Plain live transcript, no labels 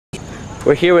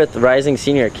We're here with rising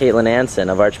senior Caitlin Anson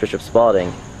of Archbishop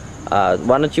Spalding. Why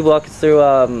don't you walk us through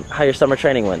how your summer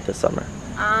training went this summer?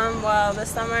 Well, this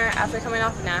summer, after coming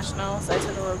off of nationals, I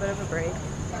took a little bit of a break.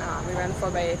 We ran the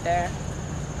 4x8 there.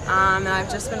 And I've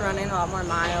just been running a lot more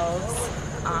miles,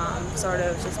 sort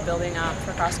of just building up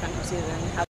for cross-country season.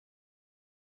 Have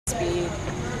speed,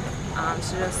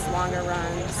 so just longer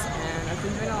runs, and I've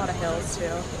been doing a lot of hills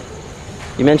too.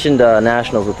 You mentioned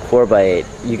nationals with the 4x8.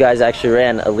 You guys actually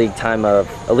ran a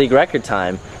league record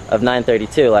time of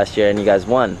 9:32 last year, and you guys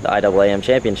won the IAAM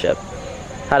championship.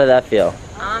 How did that feel?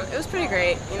 It was pretty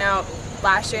great. You know,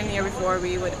 last year and the year before,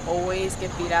 we would always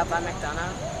get beat out by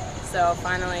McDonough. So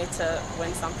finally to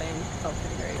win something felt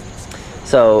pretty great.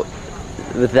 So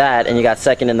with that, and you got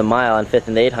second in the mile and fifth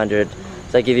in the 800,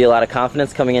 does that give you a lot of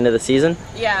confidence coming into the season?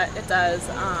 Yeah, it does.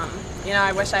 You know,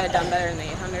 I wish I had done better in the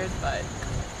 800, but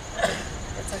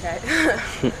it's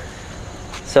okay.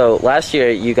 So last year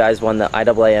you guys won the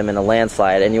IAAM in a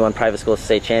landslide, and you won private school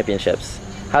state championships.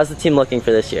 How's the team looking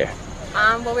for this year?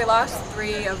 Well, we lost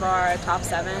 3 of our top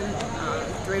 7.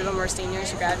 3 of them were seniors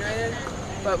who graduated,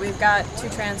 but we've got 2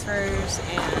 transfers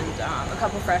and a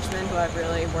couple freshmen who have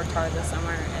really worked hard this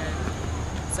summer,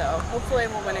 and so hopefully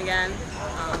we'll win again.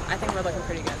 I think we're looking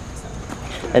pretty good.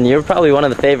 So. And you're probably one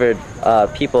of the favored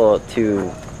people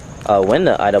to win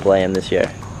the IAAM this year.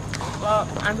 Well,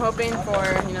 I'm hoping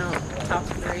for, you know, top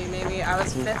 3 maybe. I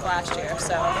was 5th last year,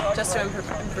 so just to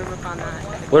improve upon that.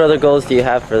 What other goals do you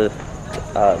have for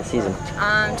the season?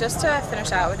 Just to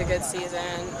finish out with a good season,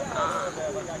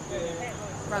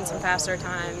 run some faster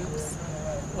times,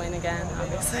 win again,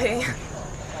 obviously.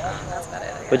 That's about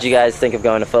it, I guess. Would you guys think of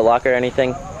going to Foot Locker or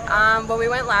anything? Well, we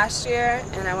went last year,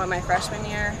 and I went my freshman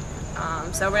year,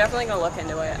 so we're definitely going to look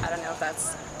into it. I don't know if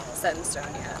that's set in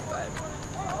stone yet, but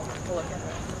we'll look into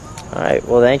it. All right,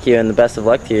 well, thank you, and the best of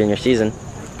luck to you in your season.